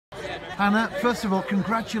Hannah, first of all,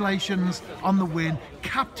 congratulations on the win.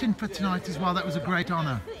 Captain for tonight as well. That was a great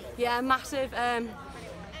honour. Yeah, massive.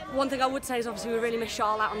 One thing I would say is obviously we really missed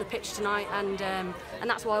Charlotte on the pitch tonight, and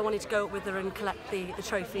that's why I wanted to go up with her and collect the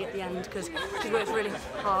trophy at the end, because she's worked really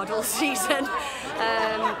hard all season,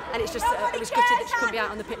 and it's just it was gutted that she couldn't be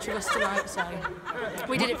out on the pitch with us tonight, so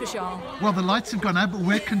we did it for Charlotte. Well, the lights have gone out, but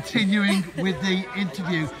we're continuing with the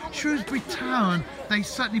interview. Shrewsbury Town, they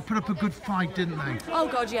certainly put up a good fight, didn't they? Oh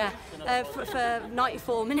God, yeah. For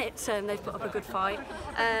 94 minutes, they've put up a good fight.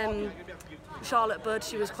 Charlotte Budd,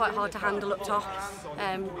 she was quite hard to handle up top.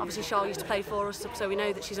 Obviously Charlotte used to play for us, so we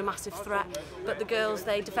know that she's a massive threat, but the girls,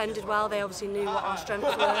 they defended well. They obviously knew what our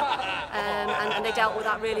strengths were, and they dealt with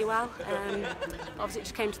that really well. Obviously it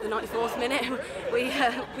just came to the 94th minute.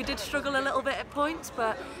 We did struggle a little bit at points,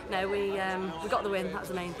 but no, we got the win. That was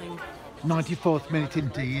the main thing. 94th minute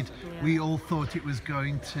indeed. Yeah. We all thought it was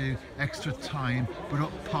going to extra time, but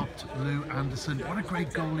up popped Lou Anderson. What a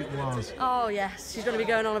great goal it was. Oh yes, she's going to be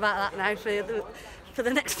going on about that now for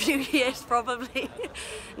the next few years probably.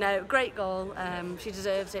 No, great goal. She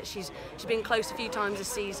deserves it. She's been close a few times this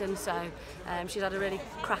season, so she's had a really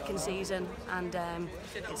cracking season, and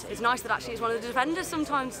it's nice that actually it's one of the defenders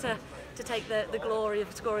sometimes to take the glory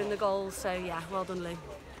of scoring the goals. So yeah, well done, Lou.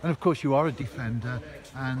 And of course you are a defender,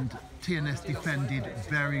 and TNS defended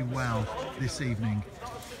very well this evening.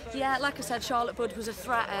 Yeah, like I said, Charlotte Budd was a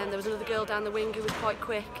threat, and there was another girl down the wing who was quite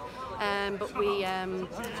quick. But we,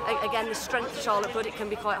 again, the strength of Charlotte Budd, it can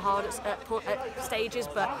be quite hard at stages,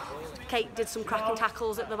 but Kate did some cracking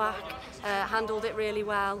tackles at the back, handled it really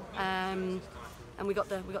well, and we got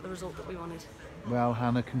the result that we wanted. Well,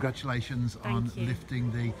 Hannah, congratulations on you.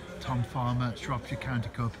 lifting the Tom Farmer Shropshire County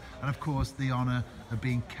Cup, and of course the honour of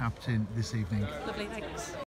being captain this evening. Lovely, thanks.